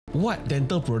What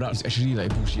dental product is actually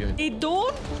like bullshit? They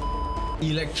don't.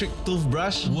 Electric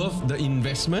toothbrush worth the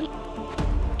investment?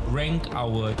 Rank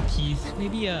our teeth.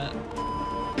 Maybe a...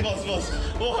 Boss.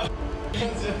 What?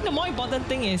 The more important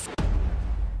thing is...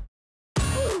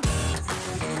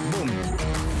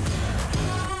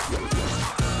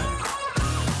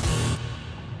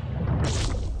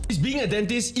 Is being a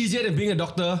dentist easier than being a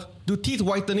doctor? Do teeth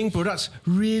whitening products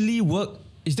really work?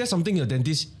 Is there something your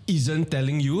dentist isn't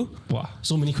telling you? Wow.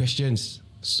 So many questions,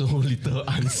 so little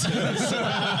answers.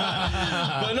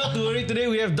 But not to worry, today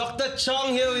we have Dr.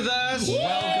 Chong here with us.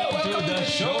 Welcome to the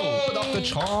show, Dr.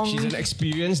 Chong. She's an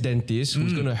experienced dentist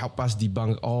who's going to help us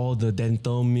debunk all the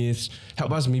dental myths,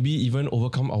 help us maybe even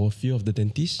overcome our fear of the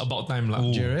dentist. About time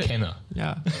lah. Jared?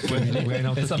 Yeah. We're in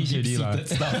our 30s already lah.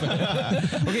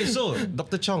 Okay, so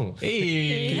Dr. Chong.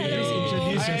 Hey. Please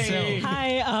introduce yourself.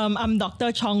 Hi, I'm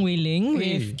Dr. Chong Wei-Ling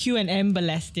with Q&M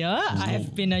Balestier. I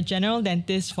have been a general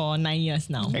dentist for 9 years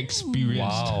now.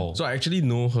 Experienced. Wow. So I actually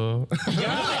know her.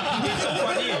 Yeah, it's so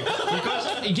funny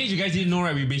because in case you guys didn't know,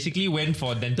 right, we basically went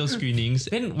for dental screenings.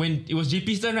 Then when it was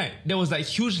JP's turn, right, there was like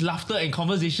huge laughter and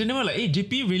conversation. They were like, "Hey,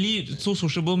 JP really so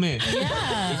sociable, man."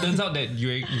 Yeah. It turns out that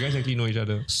you guys actually know each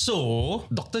other. So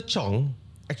Dr. Chong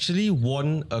actually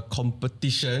won a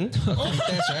competition, a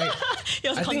contest, right? It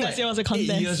was a I think contest. like It was a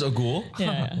contest. 8 years ago.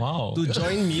 Yeah. Wow. To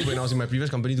join me when I was in my previous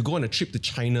company to go on a trip to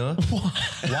China. Wow.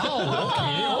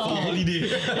 Okay. For holiday.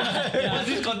 What's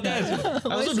this contest?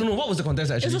 I also don't know what was the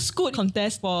contest It actually. was a Scoot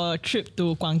contest for a trip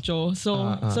to Guangzhou.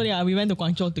 So yeah, we went to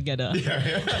Guangzhou together. Do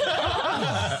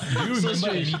you remember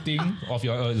anything of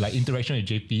your like interaction with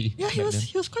JP? Yeah,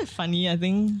 he was quite funny, I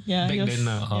think. Yeah, Back he was,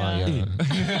 then,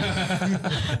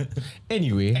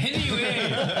 Anyway. Anyway.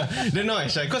 Then now I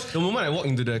shy because the moment I walk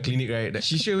into the clinic, right,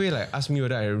 she straight away like asked me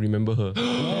whether I remember her.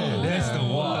 That's the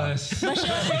worst. But she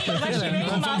was very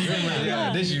mask.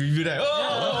 Yeah. Then she reviewed that.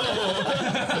 Oh!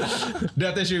 Then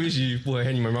after straight away she put her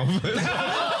hand in my mouth.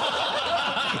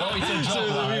 Oh, it's a job.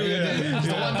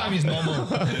 So one time is normal.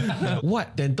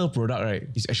 What dental product, right,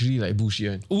 is actually like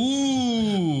bullshit?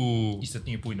 Ooh. It's the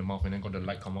thing you put in the mouth and then got the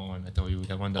light come out. And I tell you,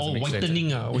 that one doesn't make Whitening.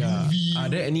 sense. Yeah. Are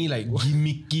there any like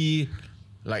gimmicky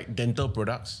like dental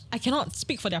products? I cannot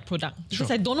speak for their product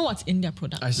because I don't know what's in their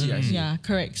product. I see. Yeah,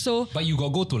 correct. So But you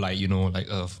got go to like, you know, like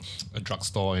a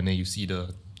drugstore and then you see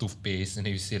the toothpaste and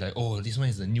then you say like, oh, this one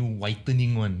is the new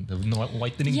whitening one, the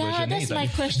whitening Yeah, version. that's Then my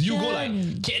it's like, question. You go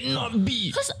like, cannot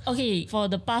be. Because, okay, for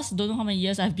the past don't know how many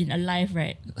years I've been alive,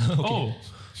 right? Oh.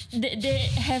 They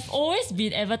have always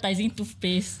been advertising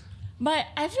toothpaste. But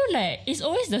I feel like it's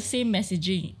always the same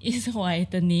messaging. It's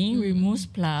whitening, removes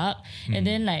plaque, and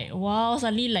then like, wow,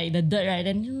 suddenly like the dirt, right?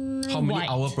 Then How many white.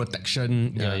 hour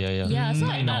protection? Yeah. Yeah, so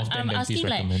 9 out of 10 I'm dentists asking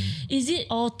like, recommend. is it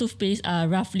all toothpaste are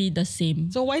roughly the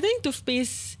same? So whitening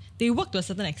toothpaste, they work to a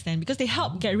certain extent because they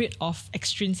help get rid of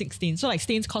extrinsic stains. So like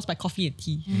stains caused by coffee and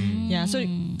tea. Yeah. So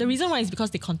the reason why is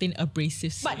because they contain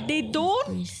abrasives. But they don't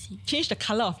Abrasive. change the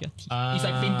color of your teeth. It's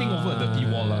like painting over a dirty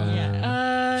wall.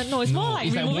 Yeah. No, it's more like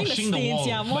It's like removing the washing the stains. wall.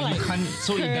 Yeah, more but like you can't,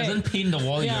 so it doesn't paint the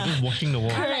wall, Yeah. you're just washing the wall.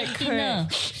 Like thinner.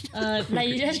 Like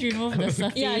you just remove the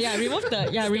surface. remove the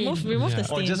remove the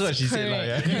stains. Or just what she said,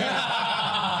 like,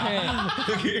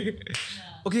 Correct.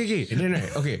 Okay. And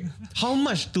then how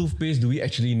much toothpaste do we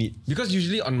actually need? Because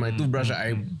usually on my toothbrush,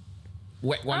 I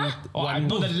wet one. I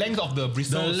know the length of the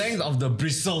bristles. The length of the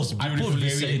bristles. Beautifully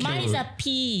said. Mine is a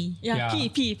P. Yeah,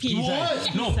 P.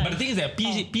 What? No, but the thing is that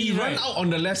P It run right? out on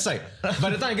the left side.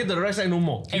 By the time I get to the right side, no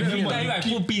more. Every time I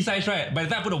put P size, right? By the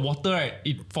time I put the water, right,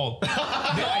 it fall. Then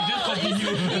I just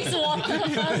continue. It's water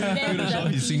first, then the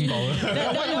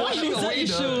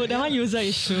That one user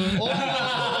issue.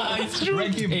 It's true.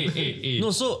 Hey.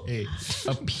 No, so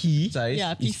a P size.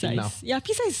 Yeah, P is size. enough. Yeah,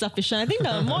 P size is sufficient. I think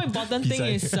the more important thing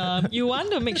is you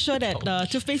want to make sure that the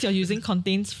toothpaste you're using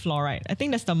contains fluoride. I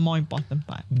think that's the more important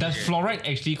part. Does fluoride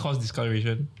actually cause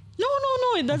discoloration? No,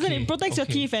 it doesn't. Okay, It protects your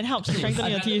teeth and helps strengthen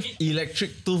your teeth.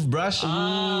 Electric toothbrush.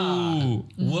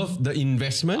 Worth the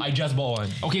investment. I just bought one.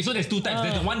 Okay, so there's two types.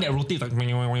 There's the one that rotates like, and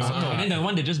then the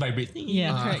one that just vibrates.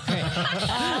 Yeah,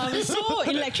 correct. So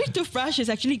electric toothbrush is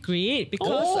actually great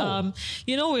because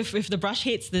you know with the brush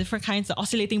heads, the different kinds, the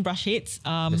oscillating brush heads,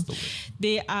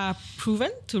 they are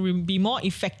proven to be more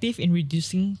effective in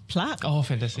reducing plaque. Oh,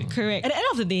 fantastic. Correct. At the end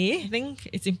of the day, I think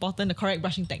it's important the correct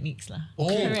brushing techniques lah.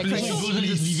 Correct. Just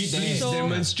leave it there. Please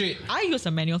demonstrate. I use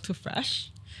a manual toothbrush.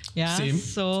 Yeah. Same.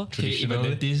 So Traditional.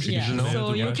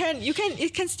 so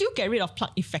it can still get rid of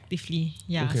plaque effectively.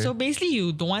 Yeah. Okay. So basically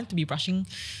you don't want to be brushing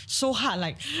so hard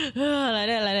like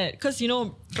that. Because you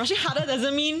know, brushing harder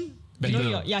doesn't mean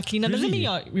cleaner. Doesn't mean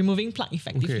you're removing plaque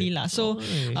effectively lah. So,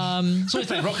 So it's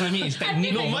like rock climbing. It's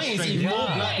technique. No, mine is if more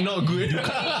blood, not good.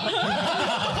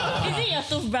 Is it your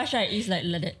toothbrush, right? It's like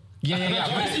that. Yeah. You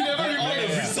never remove the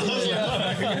bristles.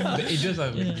 The edges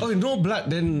are. Oh, no blood,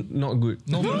 then not good.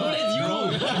 No, Let's go.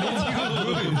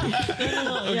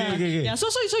 Okay. Yeah, so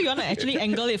you want to actually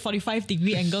angle it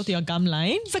 45-degree angle to your gum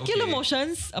line. Circular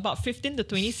motions, about 15 to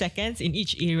 20 seconds in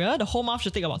each area. The whole mouth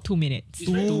should take about 2 minutes.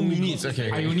 2 minutes, okay.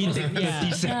 I only take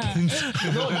 30 seconds.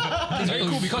 It's very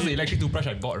cool because the electric toothbrush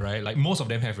I bought, right? Like most of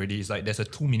them have already. It's like there's a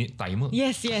 2-minute timer.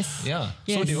 Yes. Yeah.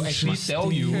 Yes. So they will actually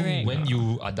tell you Correct. when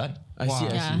you are done. I see.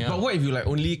 Yeah. But what if you like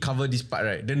only cover this part,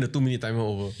 right? Then the 2-minute timer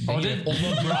over. Oh, then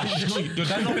Overbrush. no, you're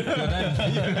done. No, you're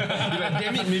done. You're like,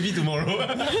 damn it, maybe tomorrow.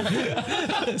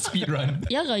 Speed run.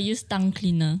 Y'all got use tongue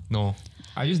cleaner? No.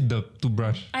 I use the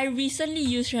toothbrush. I recently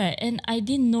used, right, and I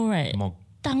didn't know, right. More.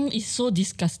 Tongue is so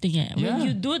disgusting. When Yeah.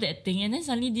 you do that thing and then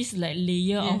suddenly this like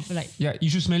layer of like Yeah, you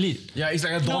should smell it. Yeah, it's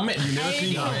like a doormat. You never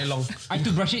clean for very long. I have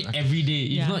to brush it every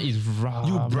day. If Yeah. not, it's rough.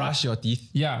 You brush your teeth.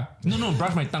 Yeah. No,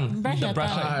 brush my tongue. Brush the your brush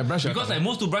tongue. side. Brush your Because tongue. like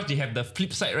most toothbrush, they have the flip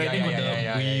side, right? Then got the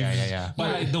waves. yeah. But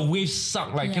like, the waves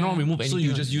suck. Like Yeah. cannot remove anything. So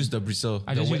you just use the bristle.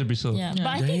 I just use the bristle. yeah.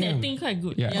 But I think that Damn. thing quite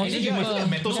good. Yeah. Yeah, You you must got a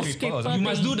metal the scraper or scraper You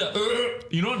must thing. do the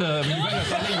you know the when you brush your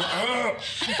tongue,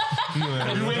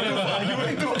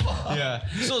 Yeah.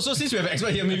 So since we have an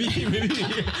expert here, maybe.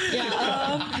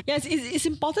 It's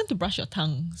important to brush your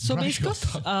tongue. So basically,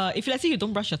 if let's say you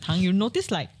don't brush your tongue, you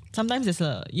notice like sometimes there's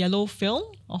a yellow film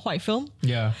or white film.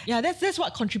 Yeah. Yeah, that's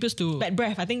what contributes to bad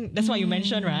breath. I think that's what you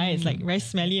mentioned, right? It's like very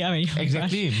smelly when you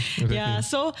Exactly. brush. Yeah,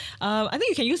 so I think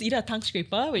you can use either a tongue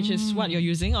scraper, which is what you're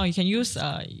using, or you can use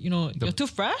your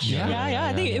toothbrush. Yeah,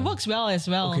 I think it works well as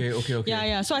well. Okay.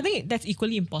 Yeah. So I think that's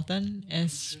equally important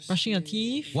as brushing your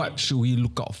teeth. What should we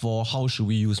look out for? How should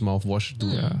we use mouthwash to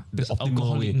the optimal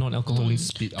Alcoholic, way? non-alcoholic.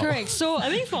 Spit out. Correct. So I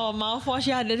think for mouthwash,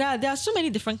 there are so many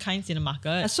different kinds in the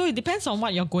market. So it depends on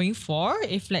what you're going for.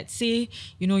 If let's say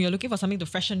you're looking for something to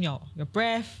freshen your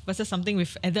breath versus something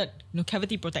with added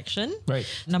cavity protection. Right.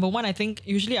 Number one, I think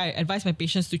usually I advise my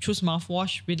patients to choose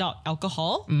mouthwash without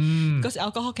alcohol because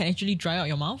alcohol can actually dry out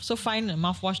your mouth. So find a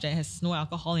mouthwash that has no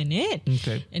alcohol in it.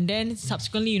 Okay. And then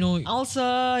subsequently,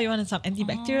 ulcer, you want some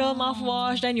antibacterial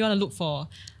mouthwash. Then you want to look for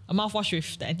a mouthwash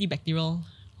with the antibacterial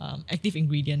active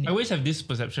ingredient. I always have this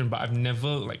perception, but I've never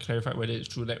like clarified whether it's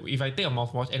true. Like if I take a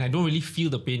mouthwash and I don't really feel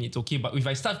the pain, it's okay. But if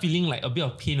I start feeling like a bit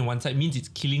of pain on one side, means it's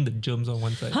killing the germs on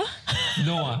one side.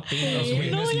 No, pain.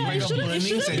 It shouldn't be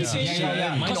painful.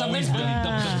 Yeah. Because sometimes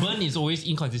the burn is always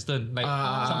inconsistent. Like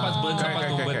some parts burn, some parts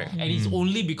don't burn. And it's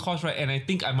only because, right, and I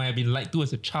think I might have been lied to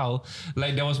as a child.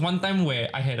 Like there was one time where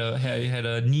I had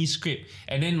a knee scrape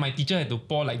and then my teacher had to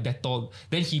pour like Dettol.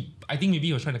 Then I think maybe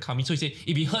he was trying to calm me. So he said,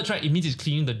 if it hurts, right, it means it's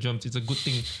cleaning the germs. It's a good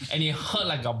thing. And it hurt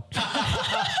like a...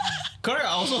 Correct. I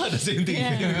also heard the same thing.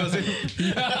 Just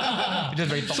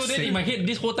very toxic. So then in my head,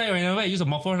 this whole time, whenever I use a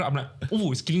mouthwash, I'm like,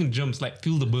 oh, it's killing the germs. Like,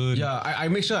 feel the burn. Yeah, I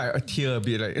make sure I tear a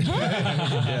bit. Like,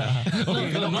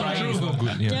 Okay, not true. It's not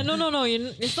good. Yeah. No.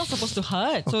 It's not supposed to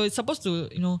hurt. So it's supposed to,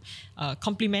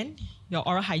 complement your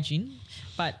oral hygiene,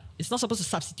 but it's not supposed to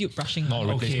substitute brushing. Not a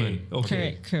replacement.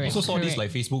 Okay. Correct. I also saw this correct.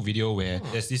 like Facebook video where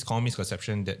there's this common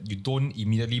misconception that you don't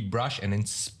immediately brush and then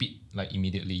spit like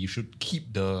immediately. You should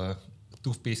keep the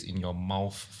toothpaste in your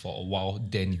mouth for a while,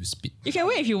 then you spit. You can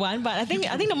wait if you want, but I think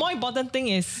the more important thing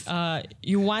is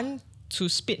you want to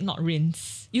spit, not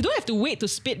rinse. You don't have to wait to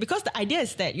spit because the idea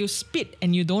is that you spit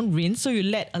and you don't rinse, so you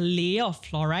let a layer of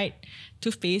fluoride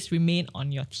toothpaste remain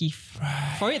on your teeth.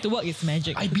 For it to work, it's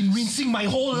magic. I've been rinsing my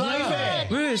whole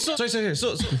life. wait, so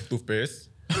toothpaste,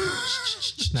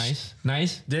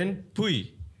 Nice. then pui,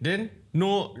 then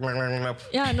no.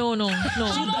 Yeah, no.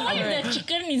 What if the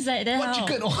chicken inside there? What how?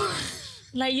 chicken?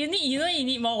 Like you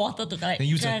need more water to like. Then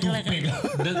use a toothpick.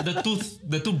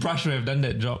 The toothbrush would have done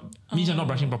that job. Means you're not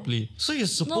brushing properly. So you're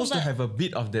supposed to but- have a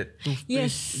bit of that toothpaste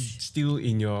Yes. still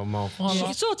in your mouth.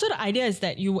 So the idea is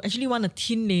that you actually want a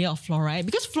thin layer of fluoride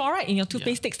because fluoride in your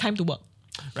toothpaste takes time to work.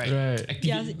 Right.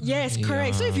 Yes,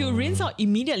 correct. So if you rinse out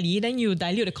immediately, then you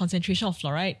dilute the concentration of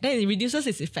fluoride. Then it reduces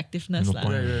its effectiveness. lah.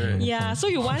 Right. Yeah. So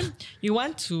you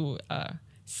want to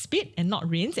spit and not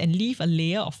rinse and leave a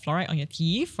layer of fluoride on your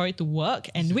teeth for it to work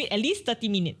and wait at least 30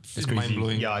 minutes. It's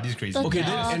mind-blowing. Yeah, this is crazy. Okay,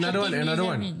 then another 30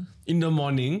 one. minutes. In the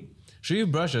morning, should you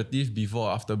brush your teeth before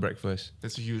or after breakfast?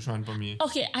 That's a huge one for me.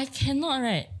 Okay, I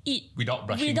cannot eat Without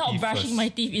brushing teeth brushing first. my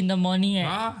teeth in the morning.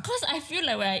 Ah. Because I feel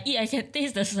like when I eat, I can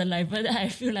taste the saliva. Then I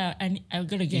feel like I'm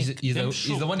gonna get. Is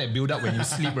the one that build up when you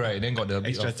sleep, right? Then got the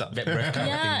bit Extra of chap. bad breath kind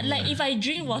of Yeah, thing. like if I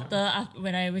drink water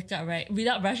when I wake up, right,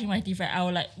 without brushing my teeth, right, I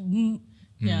will like.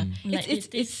 Yeah. Like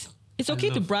It's It's okay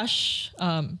to brush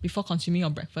before consuming your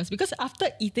breakfast, because after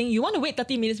eating, you want to wait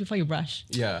 30 minutes before you brush.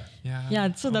 Yeah.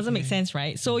 Yeah, so it doesn't make sense,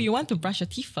 right? So you want to brush your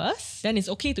teeth first, then it's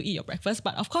okay to eat your breakfast.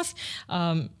 But of course,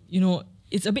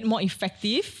 it's a bit more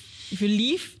effective if you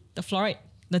leave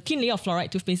the thin layer of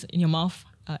fluoride toothpaste in your mouth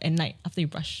at night after you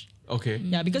brush. Okay.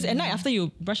 Yeah, because at night after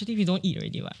you brush your teeth, you don't eat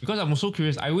already. Right? Because I'm also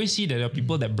curious, I always see that there are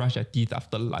people that brush their teeth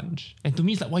after lunch. And to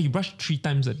me, it's like, why you brush 3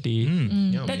 times a day?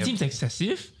 That seems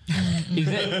excessive. Is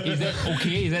that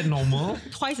okay? Is that normal?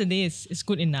 Twice a day is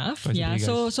good enough. Twice a Yeah. day,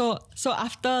 guys. So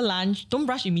after lunch, don't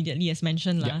brush immediately, as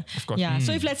mentioned. Yeah, of course. Yeah.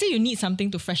 So if let's say you need something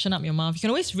to freshen up your mouth, you can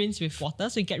always rinse with water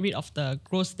so you get rid of the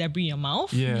gross debris in your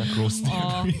mouth. Yeah. Gross.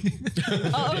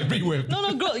 Everywhere.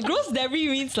 No, gross debris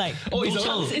means like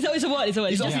it's a word. It's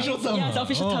It's official term. Yeah, it's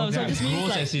official term. So it just means Gross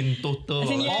like as in total. as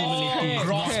in, yeah, accumulative. correct.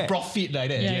 Gross profit like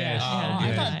that. Yes.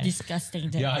 I thought disgusting.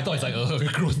 Yeah, I thought it's like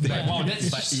gross. Like, wow, that's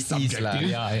but it is subjective. lah.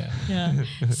 Yeah. Yeah.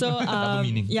 So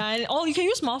meaning. yeah, and you can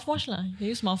use mouthwash lah. You can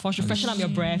use mouthwash to freshen up your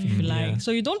breath if you like. Yeah. So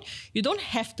you don't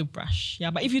have to brush. Yeah,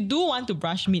 but if you do want to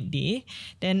brush midday,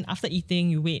 then after eating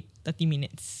you wait 30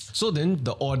 minutes. So then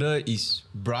the order is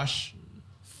brush,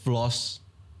 floss,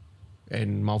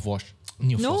 and mouthwash.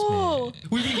 No.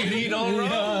 We've been getting it all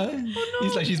wrong.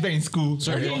 It's like she's back in school.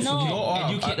 Sorry. Okay, no.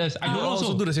 Educate us. I don't also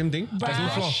also do the same thing.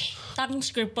 Brush, tongue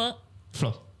scraper,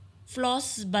 floss.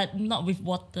 floss, but not with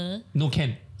water. No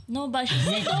can. No, but she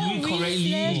said don't we rinse.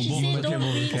 correctly Leh. She move said on.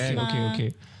 don't rinse. Okay. mah.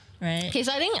 Right. Okay,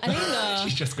 so I think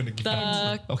She's just gonna give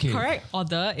the Okay. correct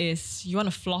order is you want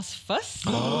to floss first,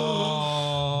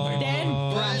 then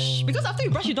brush. Because after you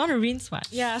brush, you don't want to rinse, what?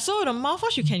 Yeah, so the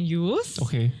mouthwash you can use.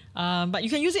 Okay. But you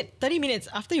can use it 30 minutes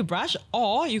after you brush,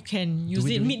 or you can use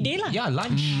it midday lah. Yeah,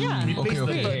 lunch. Yeah. Replace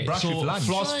Okay. the third brush so with lunch.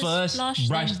 floss First first, flush,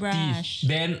 brush then brush. teeth.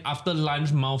 Then after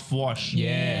lunch, mouthwash.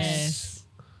 Yes.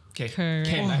 Okay. Correct.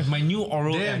 Can I have my new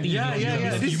oral? I think you know,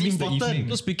 This You is miss the important. evening.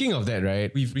 So speaking of that, right?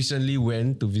 We've recently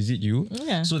went to visit you,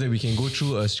 Yeah. so that we can go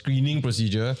through a screening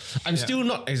procedure. I'm still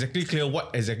not exactly clear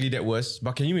what exactly that was,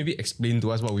 but can you maybe explain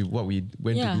to us what we went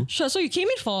to do? Sure. So you came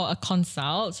in for a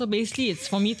consult. So basically, it's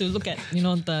for me to look at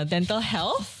the dental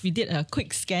health. We did a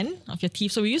quick scan of your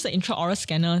teeth. So we use the intraoral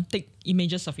scanner, take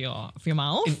images of your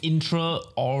mouth. An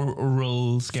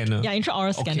intraoral scanner. Yeah,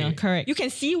 intraoral scanner, correct. You can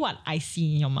see what I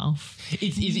see in your mouth.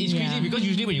 It's crazy because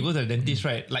usually when you go to the dentist,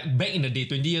 right, like back in the day,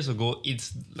 20 years ago,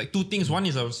 it's like 2 things. One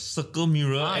is a circle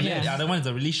mirror, and then yes. the other one is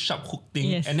a really sharp hook thing.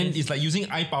 Yes, and then yes. it's like using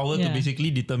eye power to Yeah. basically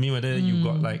determine whether you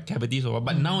got like cavities or what.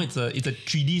 But now it's a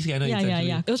 3D scanner. essentially.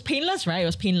 It was painless, right? It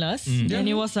was painless, and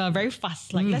it was very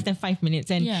fast, like less than 5 minutes,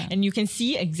 and you can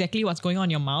see exactly what's going on in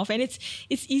your mouth, and it's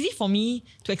easy for me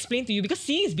to explain to you because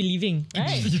seeing is believing,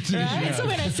 right? Right? So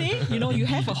when I say, you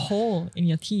have a hole in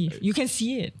your teeth, you can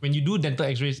see it. When you do dental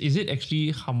X-rays, is it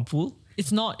actually harmful?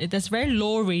 It's not. There's very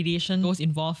low radiation goes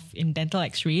involved in dental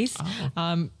X-rays.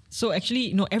 So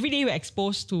actually, every day we're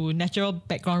exposed to natural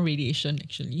background radiation.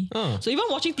 Actually, so even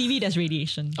watching TV, there's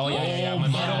radiation. Oh yeah. My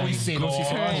mother always say no.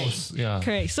 Yeah.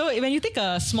 Correct. So when you take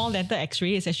a small dental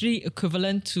X-ray, it's actually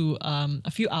equivalent to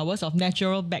a few hours of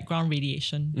natural background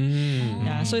radiation.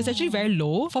 Yeah. So it's actually very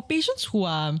low for patients who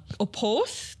are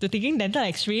opposed to taking dental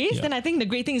X-rays. Then I think the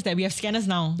great thing is that we have scanners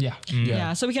now. Yeah.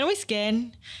 Yeah, so we can always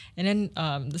scan, and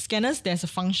then the scanners, there's a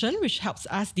function which helps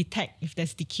us detect if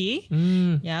there's decay.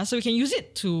 Yeah, so we can use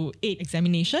it to aid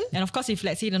examination. And of course, if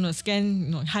let's say the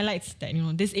scan highlights that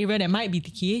this area that might be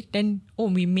decay, then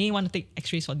we may want to take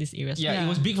X-rays for this area. Yeah, it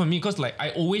was big for me because like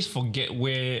I always forget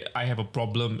where I have a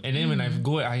problem, and then when I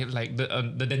go, I like the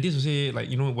dentist will say like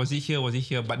was it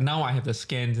here, but now I have the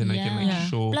scans and I can like Yeah.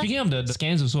 show. Plus- Speaking of the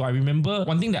scans also, I remember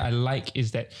one thing that I like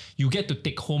is that you get to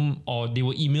take home, or they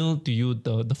will email to you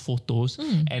the photos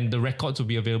and the records will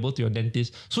be available to your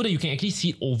dentist so that you can actually see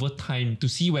it over time to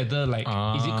see whether like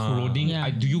is it corroding? Yeah.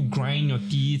 Do you grind your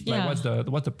teeth? Like Yeah.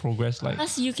 what's the progress like?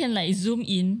 Plus you can like zoom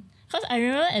in. Because I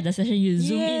remember at the session you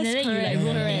zoom in and then you like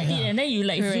rotate it and then you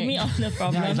like zoom in on the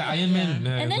problem. Yeah, it's like Iron Man.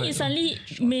 Yeah, And then it's you like-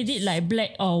 suddenly made it like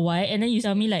black or white, and then you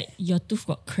tell me like your tooth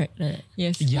got cracked. Like.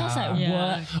 Yes. Yeah. I was like, Yeah.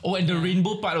 what? Oh, and the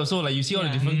rainbow part also, like you see all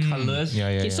the different colors.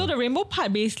 Okay, so the rainbow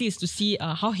part basically is to see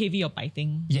how heavy you're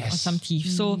biting on some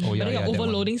teeth. So whether you're that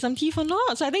overloading some teeth or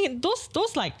not. So I think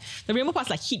those like the rainbow part's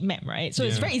like heat map, right? So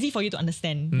it's very easy for you to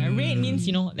understand. Red means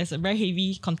there's a very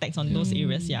heavy context on those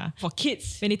areas. Yeah. For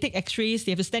kids, when they take X-rays,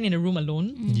 they have to stand in a room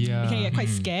alone. Yeah. They can get quite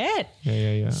scared.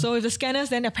 Yeah. So if the scanners,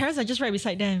 then their parents are just right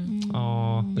beside them.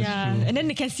 Oh, that's true. And then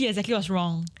they can see exactly what's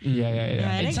wrong. Yeah.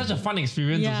 and It's then- such a fun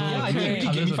experience Yeah. also. Yeah, like, I looking think at it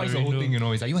colours gamifies on the whole window. thing, you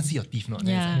know. It's like you want to see your teeth, not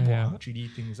Yeah. It's like, Yeah. 3D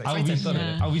thing. It's like I'll science be, center like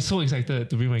that. I'll be so excited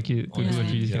to bring my kid to do a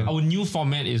 3D scan. Yeah. Our new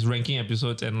format is ranking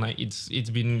episodes, and like it's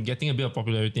been getting a bit of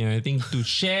popularity. And I think to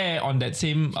share on that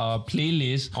same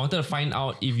playlist, I wanted to find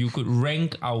out if you could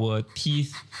rank our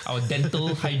teeth, our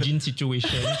dental hygiene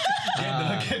situation.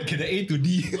 Get the A to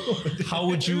D. How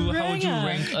would you rank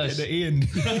us? Get the A and D.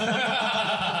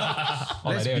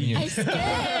 Let's be-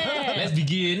 Let's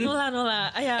begin. No lah.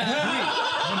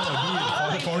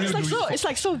 It's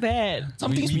like so bad.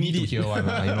 Some things we need to hear one,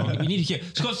 you know. We need to hear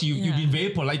because you've been very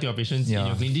polite to your patients in Yeah.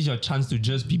 your clinic. This is your chance to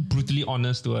just be brutally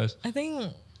honest to us. I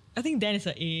think Dan is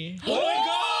an A. Oh my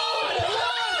god!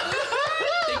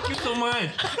 Thank you so much.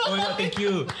 Oh my god, thank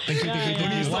you. Thank you.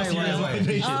 Why?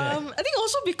 I think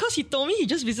also because he told me he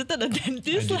just visited the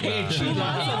dentist like 2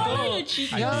 months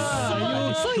ago.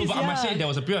 No, but I must say there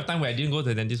was a period of time where I didn't go to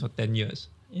the dentist for 10 years.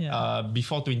 Yeah.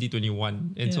 Before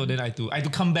 2021, and so Yeah. then I had to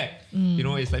come back. You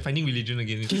know, it's like finding religion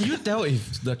again. Can you tell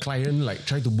if the client like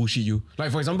try to bullshit you?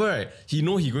 Like for example, right, he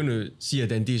know he going to see a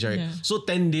dentist, right? Yeah. So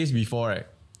 10 days before, right,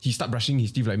 he start brushing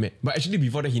his teeth like mad. But actually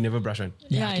before that, he never brush one.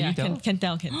 can you tell? Can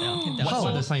tell. What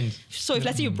are the signs? So if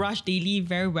let's say you brush daily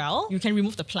very well, you can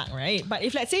remove the plaque, right? But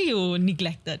if let's say you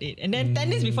neglected it and then 10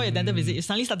 days before your dental visit, you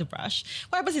suddenly start to brush,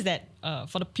 what happens is that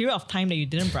for the period of time that you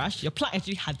didn't brush, your plaque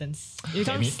actually hardens. It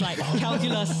becomes like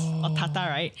calculus or tartar,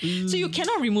 right? So you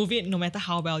cannot remove it no matter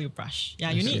how well you brush. Yeah,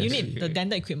 you need the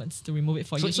dental equipment to remove it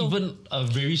for So you. even a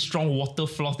very strong water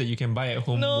floss that you can buy at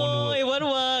home no, won't work. it won't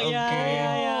work. I've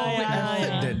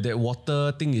Yeah. heard that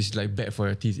water thing is like bad for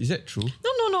your teeth. Is that true?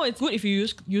 No, it's good if you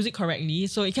use it correctly.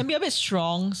 So it can be a bit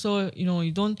strong. So you know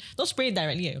you don't spray it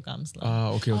directly at your gums.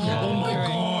 Okay. Oh my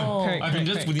god! Correct, I've been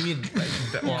just correct. putting it like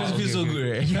that. Wow, Because it feels so good,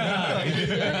 right?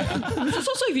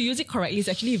 So if you use it correctly, it's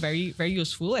actually very, very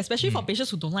useful, especially for patients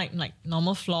who don't like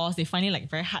normal floss. They find it like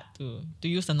very hard to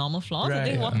use the normal floss. I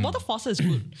think Right. water flosser is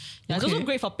good. Yeah, It's also Okay.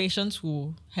 great for patients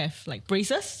who have like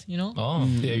braces, you know. Oh,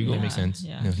 there you go. That makes sense.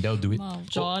 Yeah. They'll do it. Wow.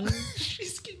 John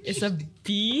is a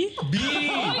B. She's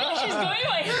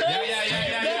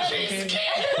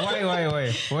going like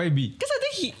this. Why B? Because I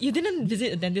think you didn't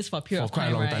visit a dentist for a period For of quite a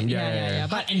time, long right? time. Yeah.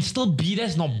 But and still B,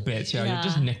 that's not bad. Yeah, you're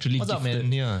just Yeah. naturally What's up, gifted.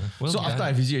 man? Yeah. Well So done. after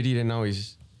I visit already, then now it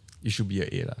should be a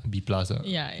A lah. B plus.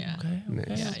 Yeah.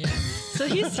 Nice. Yeah.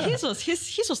 So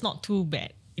his was not too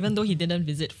bad, even though he didn't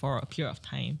visit for a period of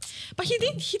time. But he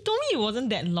told me it wasn't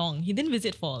that long. He didn't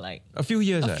visit for like A few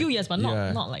years. a few years, but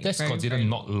not like That's very, considered very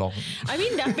not long. I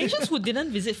mean, there are patients who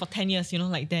didn't visit for 10 years, you know,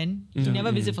 like then. He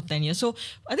never visit for 10 years. So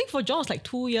I think for John, it's like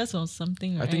 2 years or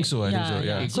something, right? I think so,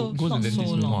 yeah. So Go to not the so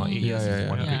dentist long. more, 8 years. Yeah.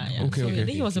 One Yeah. Okay, So okay, I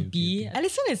think it was a okay, B.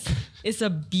 Alison is a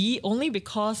B only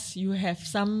because you have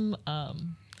some, I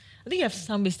think you have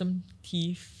some wisdom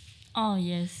teeth Oh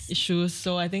yes. issues.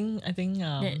 So I think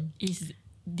That is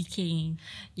decaying.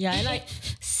 yeah, and like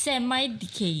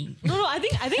Semi-decaying. no, I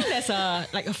think there's a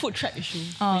foot trap issue.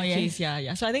 Oh, in yes. case,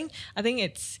 yeah. So I think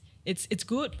it's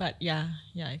good, but yeah,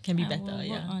 it can be I better. will work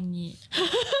Yeah. on it.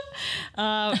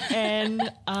 And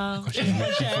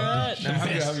Jared.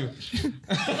 Have you?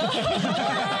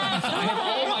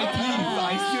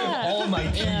 I still have all my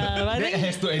teeth. Yeah, but I That think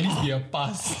has to at least be a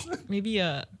pass. maybe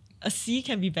a C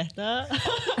can be better.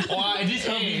 Wow, this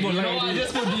Hey,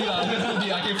 just put D lah. Just put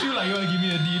D. I can feel like you want to give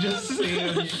me a D. Just say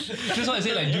a D. Just what I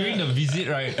say, like during the visit,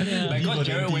 right? Like, because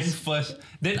Jared went first.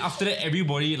 Then after that,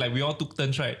 everybody, like, we all took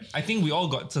turns, right? I think we all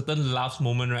got certain laughs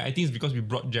moment, right? I think it's because we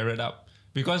brought Jared up.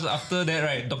 Because after that,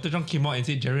 right, Dr. Chong came out and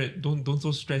said, Jared, don't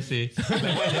so stress, eh? Like,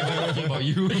 why is everyone talking about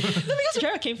you? No, because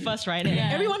Jared came first, right? And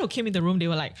everyone who came in the room, they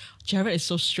were like, Jared is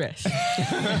so stressed.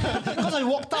 Because I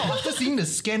walked out after seeing the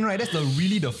scan, right? That's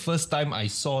really the first time I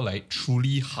saw like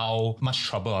truly how much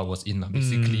trouble I was in.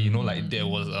 Basically, you know, like there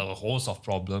was a host of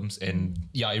problems, and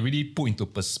yeah, it really put into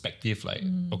perspective. Like,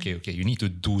 okay, you need to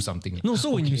do something. No, so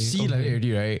when you see like that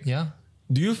already, right? Yeah.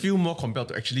 Do you feel more compelled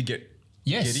to actually get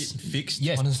Yes. it fixed?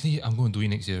 Yes. Honestly, I'm going to do it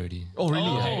next year already. Oh,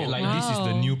 really? Like this is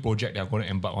the new project that I'm going to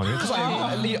embark on. Because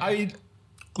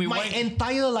my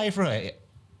entire life, right,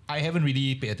 I haven't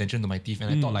really paid attention to my teeth,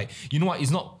 and I thought like, you know what, it's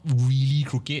not really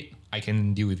crooked. I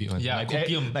can deal with it. Yeah, like,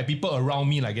 copium. like people around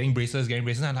me like getting braces,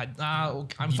 and I'm like,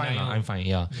 okay, I'm fine. Denial. I'm fine.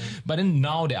 Yeah. But then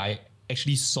now that I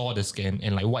actually saw the scan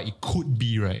and like what it could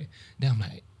be, right, then I'm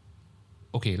like,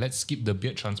 okay, let's skip the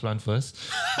beard transplant first.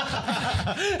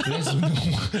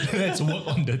 let's work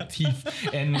on the teeth.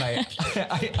 And like,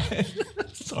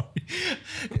 sorry.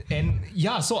 And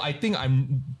yeah, so I think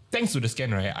thanks to the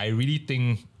scan, right, I really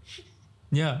think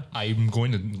Yeah. I'm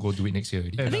going to go do it next year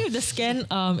already. I think with the scan,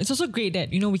 it's also great that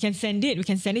we can send it. We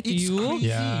can send it to you. Crazy.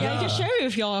 Yeah, you can share it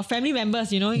with your family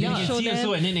members. You can show see them.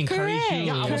 also and then encourage Correct. you.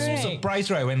 Yeah, I was so Correct.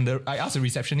 surprised, right, when I asked the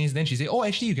receptionist, then she said, "Oh,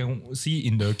 actually, you can see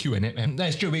in the Q&M app." Then I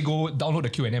straight away go download the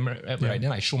Q&M app, right?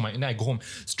 Then then I go home,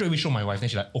 straight away show my wife. Then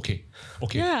she's like, "Okay."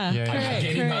 Yeah, Yeah, correct. yeah. I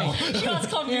get it now. She was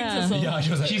convinced Yeah. also. Yeah,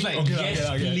 she was like, She's like, "Okay, yes,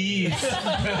 okay." please.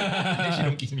 Then she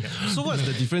don't kiss me. So what's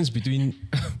the difference between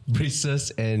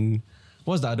braces and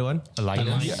what's the other one?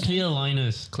 Clear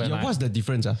liners. Yeah, what's the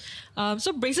difference?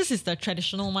 So braces is the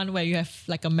traditional one where you have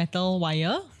like a metal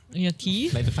wire in your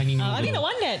teeth. Like the finding I think the needle.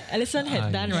 one that Alison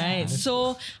had done, right?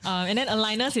 So, and then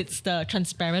aligners, it's the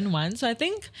transparent one. So I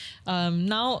think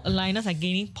now aligners are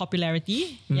gaining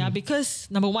popularity. Yeah, because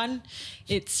number one,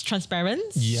 it's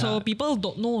transparent. Yeah. So people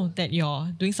don't know that you're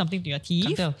doing something to your teeth.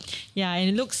 Can't tell. Yeah, and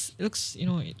it looks,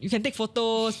 you can take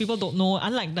photos. People don't know.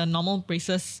 Unlike the normal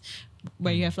braces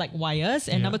where you have like wires.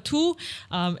 And number two,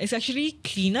 it's actually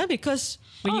cleaner because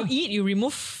when you eat, you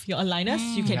remove your aligners,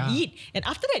 you can eat. And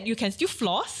after that, you can still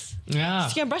floss. Yeah. So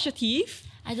you can brush your teeth.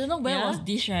 I don't know where Yeah. was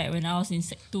this, right, when I was in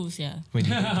Sec 2, yeah.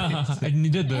 I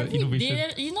needed the Every innovation.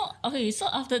 day, okay, so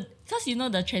after, because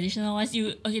the traditional ones,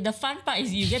 the fun part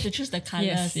is you get to choose the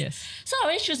colors. Yes. So I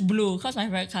always choose blue because my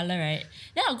favorite color, right?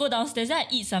 Then I'll go downstairs, then I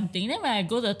eat something. Then when I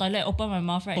go to the toilet, open my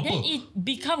mouth, right? Then it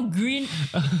become green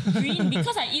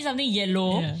because I eat something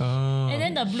yellow. Yeah. And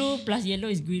then the blue plus yellow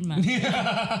is green, man. Then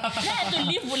I have to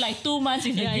live for like 2 months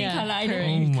with the green color. I Correct.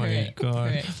 don't Oh my Correct. god.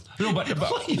 Correct. No, but Still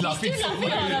laughing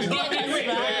on the bed, that's fine.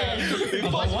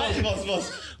 about what?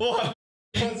 What?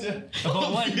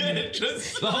 About what?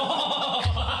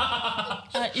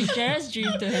 It's Jared's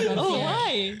dream to have a Oh, beard.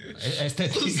 why?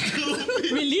 Aesthetics.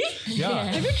 Really? Yeah.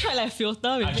 Have you tried like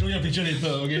filter? With Show you a picture later,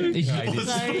 okay? Yeah, I did.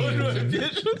 Sorry.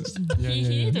 He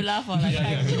need to laugh for like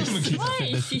 5 minutes. Why?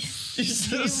 It's his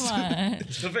dream one.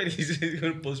 The fact that he's going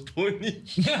to postpone it.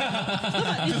 It's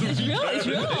real. It's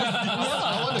real. I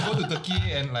want to go to Turkey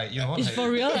and It's for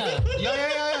real.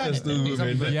 Yeah. That's too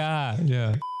good, man.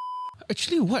 Yeah.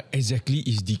 Actually, what exactly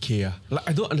is decay? Like,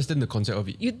 I don't understand the concept of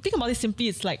it. You think about it simply,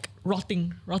 it's like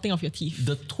rotting of your teeth.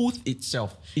 The tooth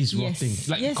itself is rotting.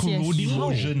 Like yes, corroding.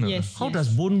 Erosion. Yes. How does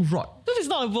bone rot? Tooth is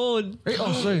not a bone.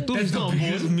 Oh, sorry. Tooth is not a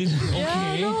bone.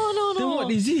 Yeah, no. Then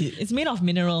what is it? It's made of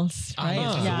minerals, right?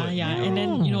 yes, that's the word. Yeah. And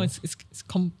then it's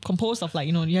composed of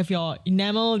you have your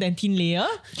enamel dentin layer,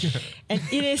 and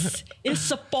it is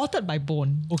supported by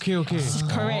bone. Okay.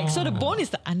 Correct. So the bone is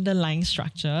the underlying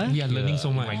structure. We are learning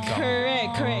so much.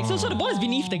 Correct. So the bone is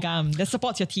beneath the gum that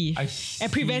supports your teeth I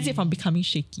and prevents it from becoming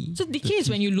shaky. So decay is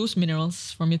when you lose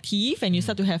minerals from your teeth and you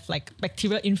start to have like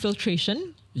bacterial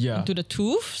infiltration into the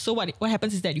tooth. So what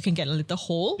happens is that you can get a little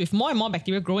hole with more and more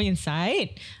bacteria growing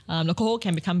inside. The hole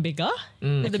can become bigger.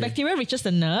 If the bacteria reaches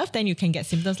the nerve, then you can get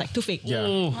symptoms like toothache.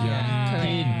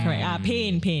 Correct.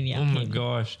 Pain. Yeah. Oh my pain.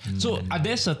 gosh. So are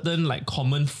there certain like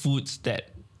common foods that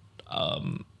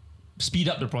speed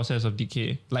up the process of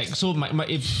decay? Like, so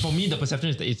if for me the perception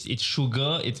is that it's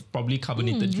sugar, it's probably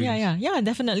carbonated drinks. Yeah,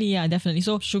 definitely.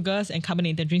 So sugars and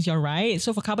carbonated drinks, you're right.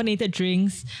 So for carbonated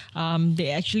drinks, they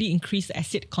actually increase the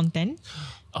acid content.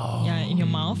 In your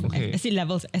mouth. Okay. Acid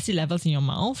levels in your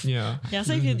mouth. Yeah.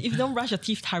 So if you don't brush your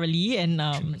teeth thoroughly and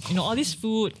all this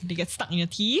food, they get stuck in your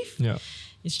teeth. Yeah.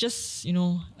 It's just,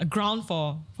 a ground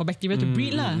for bacteria to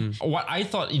breed lah. What I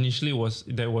thought initially was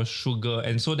there was sugar,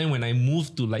 and so then when I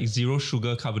moved to like zero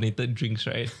sugar carbonated drinks,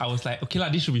 right, I was like, okay lah,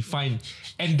 this should be fine.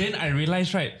 And then I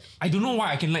realized, right, I don't know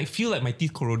why I can like feel like my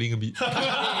teeth corroding a bit.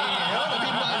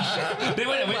 Then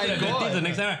when I went to the dentist the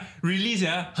next time, right, release,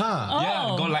 yeah,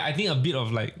 got like I think a bit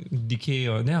of like decay,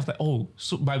 or then I was like,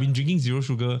 but I've been drinking zero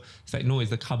sugar. It's like no, it's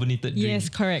the carbonated drink. Yes,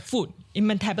 correct. Food, it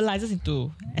metabolizes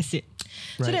into acid.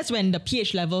 So that's when the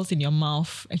pH levels in your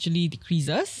mouth actually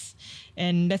decreases.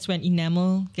 And that's when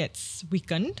enamel gets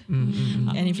weakened.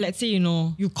 And if let's say,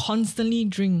 you constantly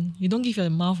drink, you don't give your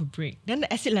mouth a break, then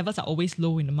the acid levels are always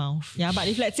low in the mouth. Yeah, but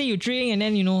if let's say you drink and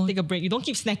then, take a break, you don't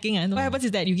keep snacking. What happens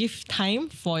is that you give time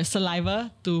for your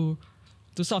saliva to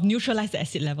sort of neutralize the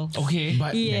acid level. Okay.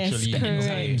 But Yes,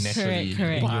 naturally.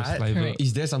 correct. but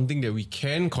is there something that we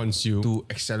can consume to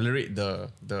accelerate the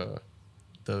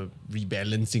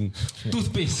rebalancing?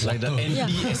 Toothpaste. Like the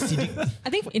anti-acidic. I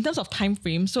think in terms of time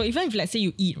frame, so even if let's say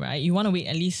you eat, right, you want to wait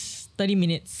at least 30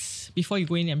 minutes before you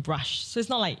go in and brush. So it's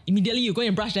not like immediately you go in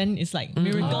and brush, then it's like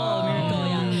miracle,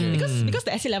 yeah. Because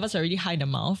the acid levels are already high in the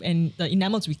mouth and the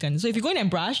enamel's weakened. So if you go in and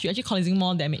brush, you're actually causing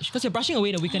more damage because you're brushing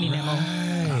away the weakened enamel.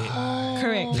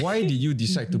 Correct. Why did you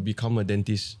decide to become a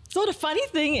dentist? So the funny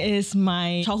thing is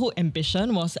my childhood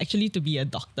ambition was actually to be a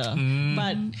doctor.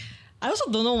 But I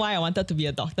also don't know why I wanted to be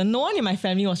a doctor. No one in my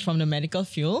family was from the medical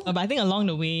field, but I think along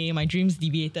the way, my dreams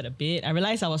deviated a bit. I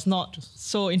realized I was not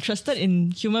so interested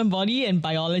in human body and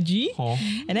biology.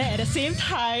 And then at the same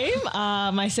time,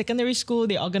 my secondary school,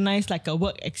 they organized like a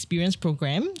work experience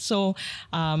program. So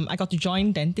I got to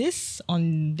join dentists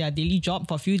on their daily job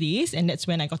for a few days. And that's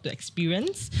when I got to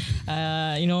experience,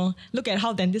 look at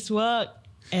how dentists work.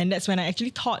 And that's when I actually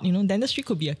thought, dentistry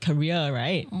could be a career,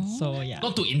 right? So yeah.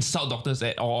 Not to insult doctors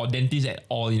at all, or dentists at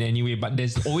all in any way, but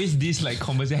there's always this like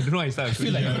conversation. I don't know why I started. I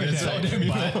feel like I'm insult them.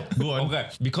 Go on. Okay.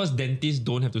 Because dentists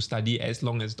don't have to study as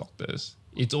long as doctors.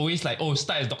 It's always like,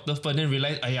 start as doctor first, then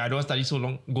realize, I don't want to study so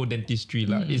long, go dentistry.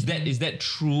 Is that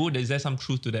true? Is there some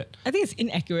truth to that? I think it's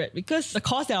inaccurate because the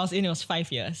course that I was in, it was 5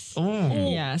 years.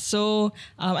 Yeah, so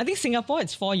I think Singapore,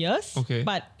 it's 4 years. Okay.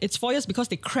 But it's 4 years because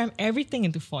they cram everything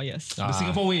into 4 years. The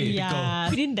Singapore way. Yeah.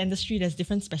 Within dentistry, there's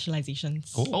different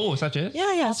specializations. Such as?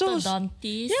 Yeah. So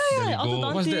orthodontist. Yeah,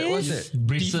 orthodontist. What's that?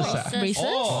 Braces. Braces.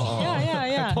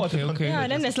 Yeah. Okay. Yeah,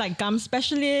 and then there's like gum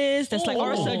specialists, there's like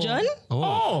oral surgeon.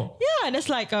 Yeah, there's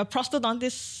like a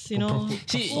prosthodontist, See,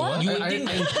 What? you would think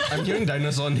I'm hearing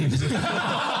dinosaur names.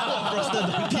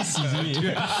 Prosthodontist.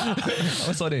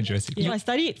 I saw that interesting. So I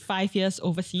studied 5 years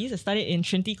overseas. I studied in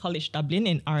Trinity College Dublin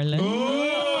in Ireland.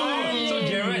 So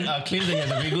Jared claims that he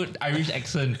has a very good Irish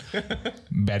accent.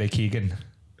 Better Keegan.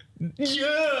 I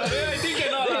think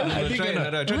cannot. I think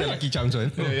cannot. Try the Lucky Charms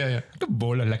one. Yeah. The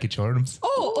bowl of Lucky Charms.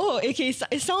 Okay. So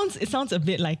it sounds a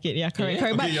bit like it. Yeah, correct.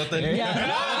 Okay, But your turn.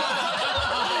 yeah.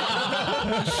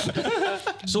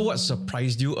 So what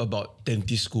surprised you about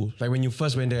dentist school? Like when you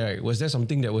first went there, right, was there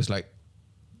something that was like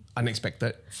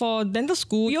unexpected? For dental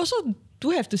school, we also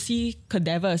do have to see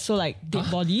cadavers, so like dead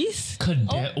bodies.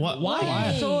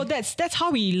 Why? So that's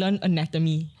how we learn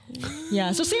anatomy.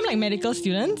 Yeah, so same like medical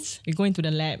students, we go into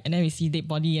the lab and then we see dead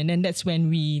body, and then that's when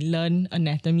we learn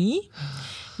anatomy.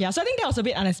 Yeah, so I think that was a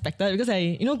bit unexpected because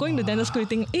going to dental school, you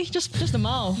think, just the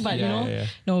mouth, but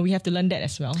no, we have to learn that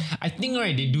as well. I think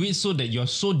they do it so that you're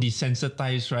so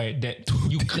desensitized, right? That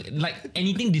you like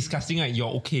anything disgusting, right?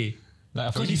 You're okay.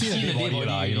 Like Because you see the dead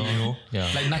body, you know. Yeah.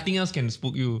 Like nothing else can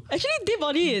spook you. Actually, dead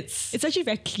body, it's actually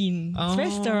very clean. It's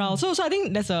very sterile. So I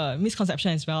think there's a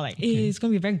misconception as well. Like, it's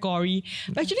going to be very gory.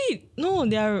 But actually, no,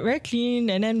 they are very clean.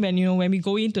 And then when we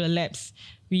go into the labs,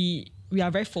 we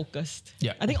are very focused.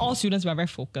 Yeah. I think all students were very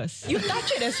focused. You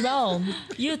touch it as well.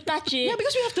 You touch it. Yeah,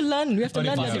 because we have to learn. We have to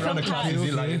learn the different parts.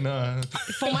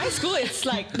 For my school, it's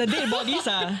like the dead bodies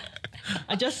are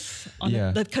just on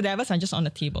the cadavers are just on the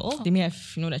table. They may have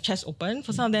the chest open.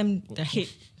 For some of them, the head.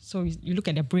 So you look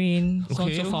at their brain, so on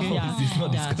and so forth. Yeah. This is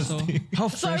not disgusting. How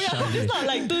Sorry, fresh are they? it's not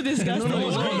like too disgusting.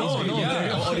 No.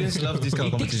 Our audience loves this kind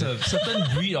It of takes conversation. a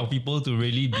certain breed of people to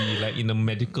really be like in the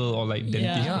medical or like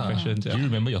dentist professions. Do you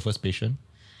remember your first patient?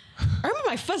 I remember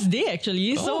my first day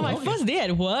actually. So my first day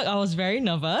at work, I was very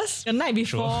nervous. The night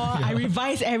before, I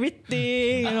revised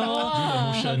everything.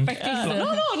 Practice.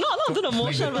 Not do the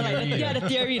motion, but like the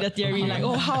theory. Like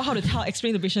how to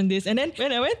explain to the patient this. And then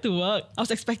when I went to work, I was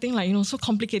expecting so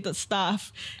complicated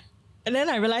stuff. And then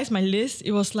I realized my list,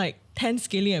 it was like 10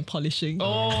 scaling and polishing.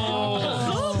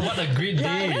 What a great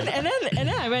day. And then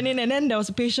I went in, and then there was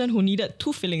a patient who needed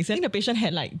 2 fillings. I think the patient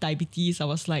had like diabetes. I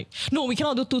was like, no, we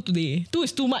cannot do 2 today. 2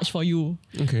 is too much for you.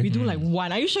 Okay. We do like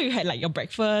 1. Are you sure you had like your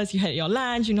breakfast? You had your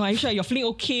lunch? Are you sure you're feeling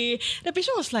okay? The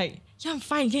patient was like, yeah, I'm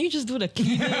fine. Can you just do the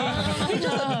cleaning? Can you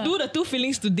just do the 2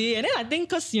 fillings today? And then I think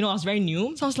because, I was very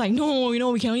new. So I was like, no,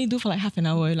 we can only do for like half an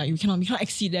hour. Like we cannot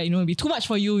exceed that. It'll be too much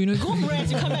for you. Go home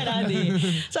rest. You come back another day.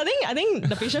 So I think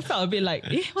the patient felt a bit like,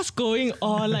 what's going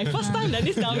on? Like first time that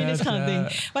this tell me this kind of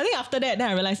thing. But I think after that, then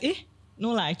I realized,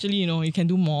 no, actually, you can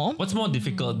do more. What's more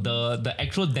difficult, the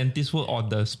actual dentist work or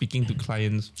the speaking to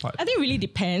clients part? I think it really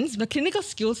depends. The clinical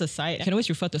skills aside, I can always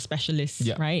refer to specialists,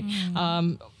 right?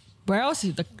 Whereas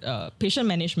the patient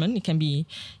management, it can be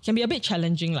a bit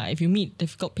challenging. Like if you meet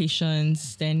difficult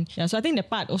patients, then so I think that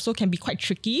part also can be quite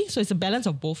tricky. So it's a balance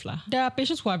of both lah. There are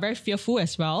patients who are very fearful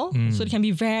as well, so they can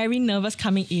be very nervous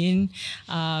coming in.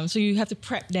 So you have to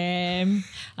prep them,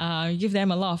 give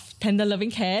them a lot of tender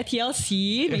loving care,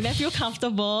 TLC, make them feel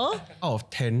comfortable. Out of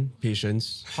 10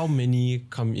 patients, how many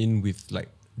come in with like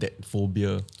that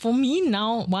phobia? For me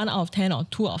now, 1 out of 10 or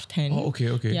 2 out of 10. Oh,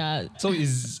 okay. Yeah. So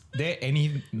is there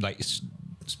any like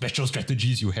special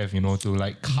strategies you have, to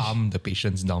like calm the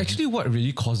patients down? Actually, what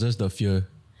really causes the fear?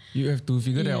 You have to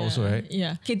figure that out also, right?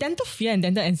 Yeah. Okay, dental fear and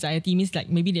dental anxiety means like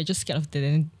maybe they're just scared of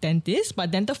the dentist, but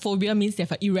dental phobia means they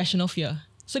have an irrational fear.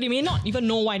 So they may not even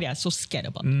know why they are so scared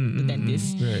about the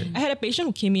dentist. Right. I had a patient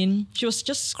who came in, she was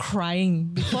just crying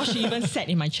before she even sat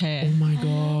in my chair. Oh my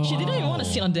god. She didn't even want to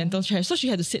sit on the dental chair, so she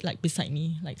had to sit like beside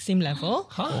me, like same level.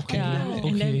 Okay.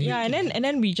 Yeah, and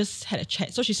then we just had a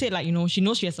chat. So she said like, she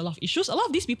knows she has a lot of issues. A lot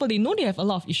of these people, they know they have a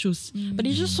lot of issues, but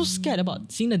they're just so scared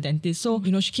about seeing the dentist. So,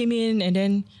 she came in and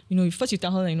then, first you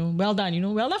tell her, well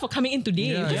done, well done for coming in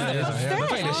today. Yeah, This is the first step. The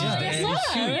fact that she's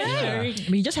there is huge.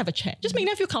 We just have a chat. Just make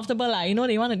them feel comfortable, like,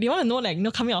 they want to know,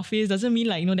 like, coming office doesn't mean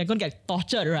like, they're going to get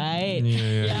tortured, right?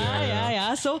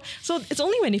 Yeah. So it's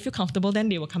only when they feel comfortable, then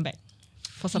they will come back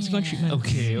for subsequent treatment.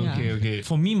 Okay.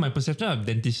 For me, my perception of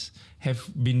dentists have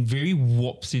been very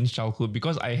warped since childhood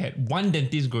because I had one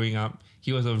dentist growing up.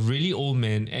 He was a really old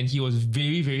man and he was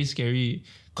very, very scary.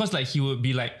 Cause like he would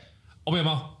be like, open your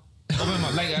mouth. Open your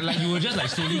mouth. Like you would just like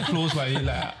slowly close while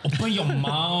like open your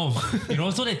mouth.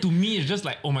 So that to me it's just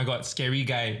like, oh my god, scary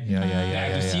guy. Yeah. I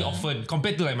have to see often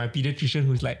compared to like my pediatrician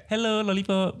who's like, hello,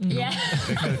 lollipop. Yeah.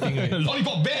 That kind of thing, right?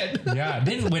 Lollipop bed. Yeah.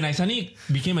 Then when I suddenly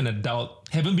became an adult,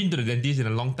 haven't been to the dentist in a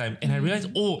long time, and I realized,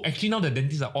 actually now the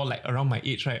dentists are all like around my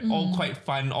age, right? All quite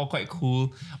fun, all quite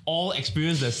cool, all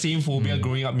experience the same phobia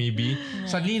growing up maybe.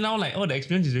 Suddenly now like, the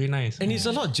experience is very nice. And it's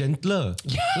a lot gentler.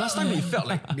 Last time it felt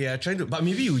like they are trying to, but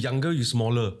maybe you younger, you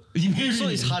smaller. So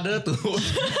it's harder to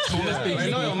smaller space.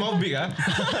 Right now your mouth big,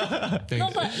 No,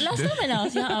 but last time when I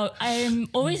was young, I'm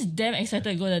always damn excited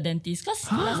to go to the dentist.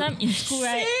 Because last time in school,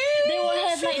 right, they will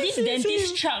have like this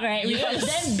dentist truck, right, with a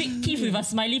damn big teeth with a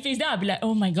smiley face. Then I'll be like,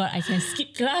 oh my god, I can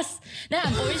skip class. Then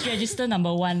I'm always register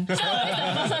number 1. So I'm always the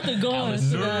first one to go to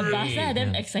the bus. Then I'm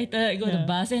damn excited, go to the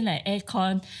bus, and like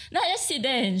aircon. Then I just sit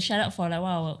there and shut up for like,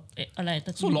 wow, like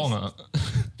 30 So minutes. long,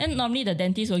 Then normally the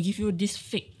dentist will give you this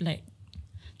fake like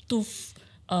tooth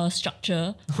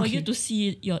structure for you to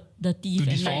see the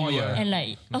teeth and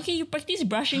like okay, you practice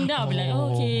brushing. Then I'll be like,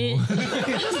 okay.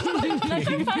 Like,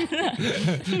 fun.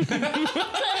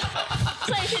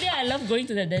 So actually I love going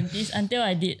to the dentist until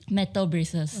I did metal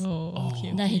braces.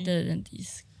 Then I hated the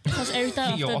dentist. Because every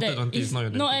time Your after that, orthodontist, not your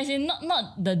no, as in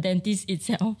not the dentist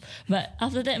itself, but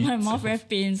after that my mouth very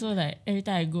pain. So like every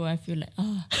time I go, I feel like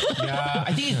Yeah,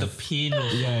 I think it's the pain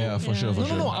also. Yeah, for sure.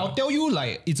 No, I'll tell you,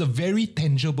 like, it's a very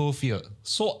tangible fear.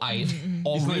 So I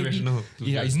already... irrational.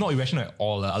 Yeah, it's not irrational at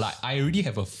all. Like, I already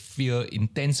have a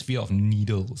intense fear of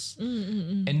needles.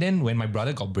 And then when my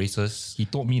brother got braces, he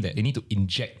told me that they need to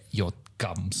inject your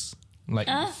gums. Like,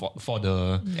 for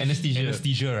the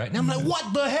anesthesia, right? And I'm like,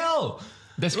 what the hell?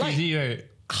 That's crazy, right?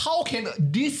 How can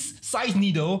this size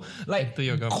needle like Enter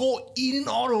your gum. go in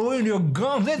all the way in your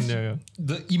gums? That's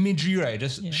the imagery, right?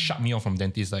 Just shut me off from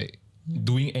dentists. Like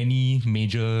doing any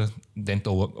major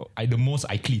dental work, the most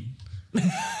I clean.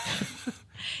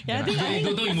 I think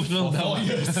Don't emotional. I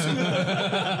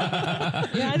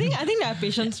think there are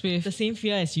patients with the same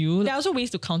fear as you. There are also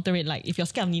ways to counter it. Like if you're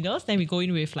scared of needles, then we go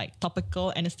in with like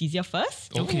topical anesthesia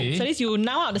first. Okay. So at least you numb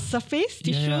out the surface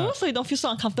tissue, so you don't feel so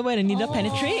uncomfortable when the needle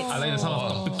penetrates. I like the sound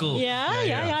of topical.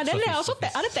 Yeah. Then there are also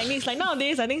other techniques. Like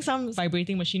nowadays, I think some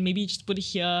vibrating machine, maybe you just put it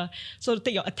here, so to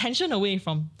take your attention away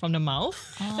from the mouth.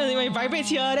 So when it vibrates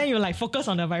here, then you like focus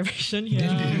on the vibration here.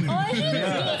 actually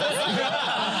that's good.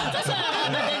 That's why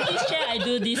on the dentist chair I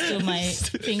do this to my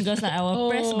fingers. Like I will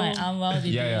press my arm while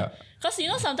they do it.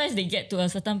 Because sometimes they get to a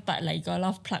certain part, like got a lot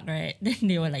of plaque, right? Then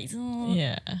they were like,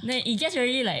 then it gets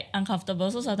really like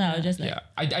uncomfortable. So sometimes I'll just like,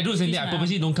 I do the same thing. I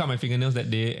purposely don't cut my fingernails that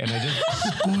day, and I just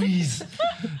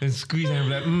squeeze, and I'm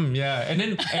like, And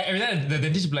then every time the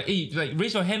dentist will be like, hey, like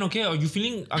raise your hand, okay? Or you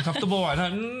feeling uncomfortable?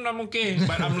 And I'm okay,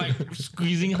 but I'm like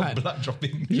squeezing hard, blood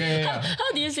dropping.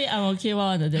 How do you say I'm okay while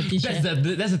on the dentist chair?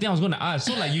 That's the thing I was going to ask.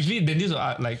 So like usually dentists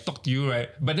will like talk to you, right?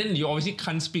 But then you obviously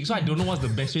can't speak, so I don't know what's the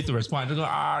best way to respond. I just go,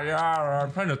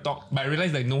 I'm trying to talk, but I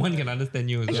realize like no one can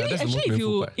understand you. Actually,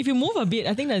 if you move a bit,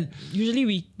 I think that usually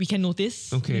we can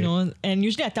notice. Okay. And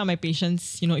usually I tell my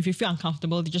patients, if you feel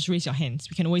uncomfortable, just raise your hands.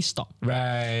 We can always stop.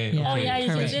 Right. Yeah. Okay.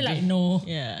 You can say like no.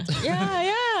 Yeah.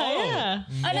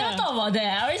 I never thought about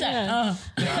that. I always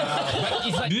But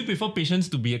it's like, do you prefer patients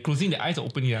to be closing their eyes or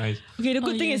opening their eyes? Okay, the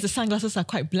good thing is the sunglasses are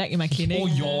quite black in my clinic. Oh,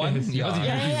 your one? Yours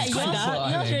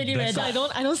really very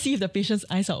dark. I don't see if the patient's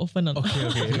eyes are open or not.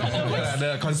 Okay.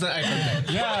 The constant eye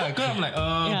contact. Yeah, because I'm like,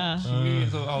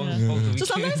 So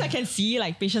sometimes I can see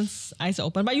like patients' eyes are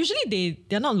open, but usually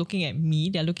they're not looking at me,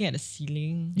 they're looking at the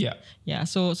ceiling. Yeah.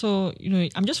 So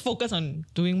I'm just focused on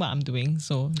doing what I'm doing.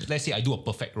 So let's say I do a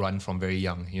perfect run from very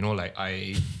young. Like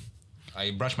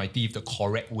I brush my teeth the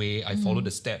correct way. I follow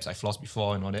the steps. I floss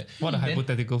before and all that. What a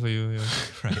hypothetical for you.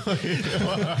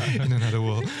 Yeah. In another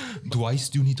world, do I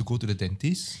still need to go to the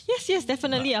dentist? Yes,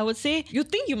 definitely. I would say you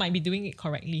think you might be doing it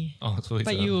correctly. Oh, so it's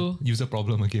But a you- user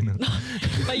problem again.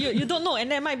 But you don't know.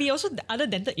 And there might be also other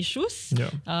dental issues.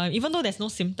 Yeah. Even though there's no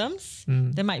symptoms,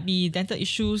 there might be dental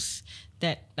issues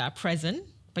that are present,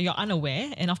 but you're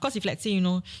unaware. And of course, if let's say,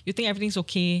 you think everything's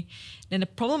okay, then the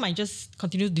problem might just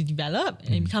continue to develop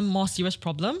and become more serious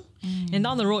problem. And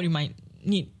down the road, you might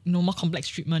need more complex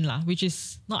treatment, which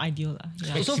is not ideal.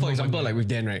 Yeah. So for example, like with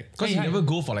Dan, right? Because you never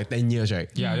go for like 10 years, right?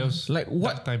 Yeah, it was Like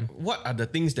that time. what are the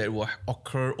things that will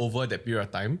occur over that period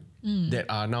of time that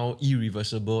are now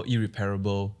irreversible,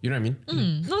 irreparable? You know what I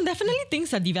mean? No, definitely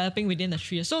things are developing within the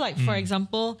 3 years. So like, for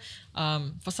example,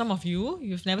 for some of you,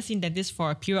 you've never seen dentist for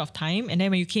a period of time. And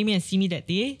then when you came in and see me that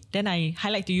day, then I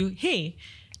highlight to you, hey,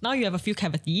 now you have a few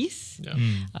cavities.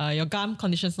 Your gum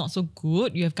condition's not so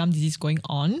good. You have gum disease going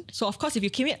on. So of course, if you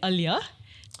came in earlier,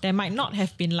 there might not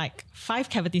have been like 5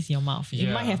 cavities in your mouth. It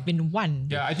Yeah. might have been 1.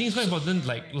 Yeah, I think it's quite important.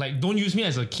 Like don't use me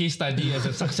as a case study, as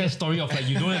a success story of like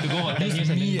you don't have to go for 10 years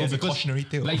and me then go as a because cautionary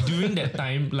tale. like during that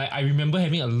time, like I remember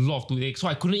having a lot of toothache, so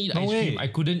I couldn't eat ice cream. way. I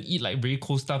couldn't eat like very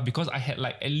cold stuff because I had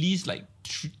like at least like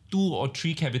 2 or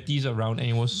 3 cavities around and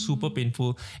it was super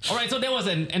painful. All right, so that was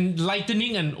an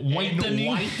enlightening and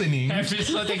whitening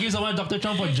episode. Thank you so much, Dr.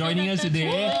 Chong, for joining us today.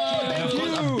 And of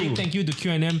course, a big thank you to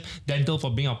Q&M Dental for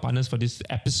being our partners for this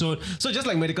episode. So just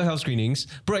like medical health screenings,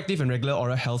 proactive and regular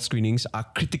oral health screenings are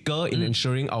critical in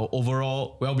ensuring our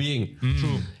overall well-being.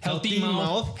 True. Healthy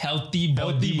mouth, healthy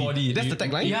body. That's the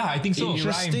tagline? Yeah, I think so.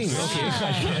 Interesting.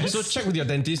 Okay. So check with your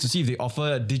dentist to see if they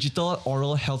offer digital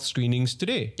oral health screenings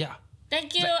today. Yeah.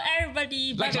 Thank you,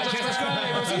 everybody. Like, share,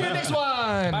 subscribe. See you in the next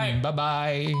one. Bye.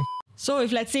 Bye. So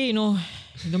if let's say, you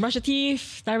don't brush your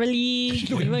teeth thoroughly,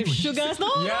 even with sugars,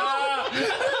 no, Yeah.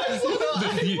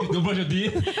 Don't brush your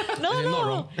teeth.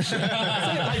 no.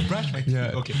 I brush my teeth.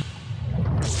 Yeah. Okay.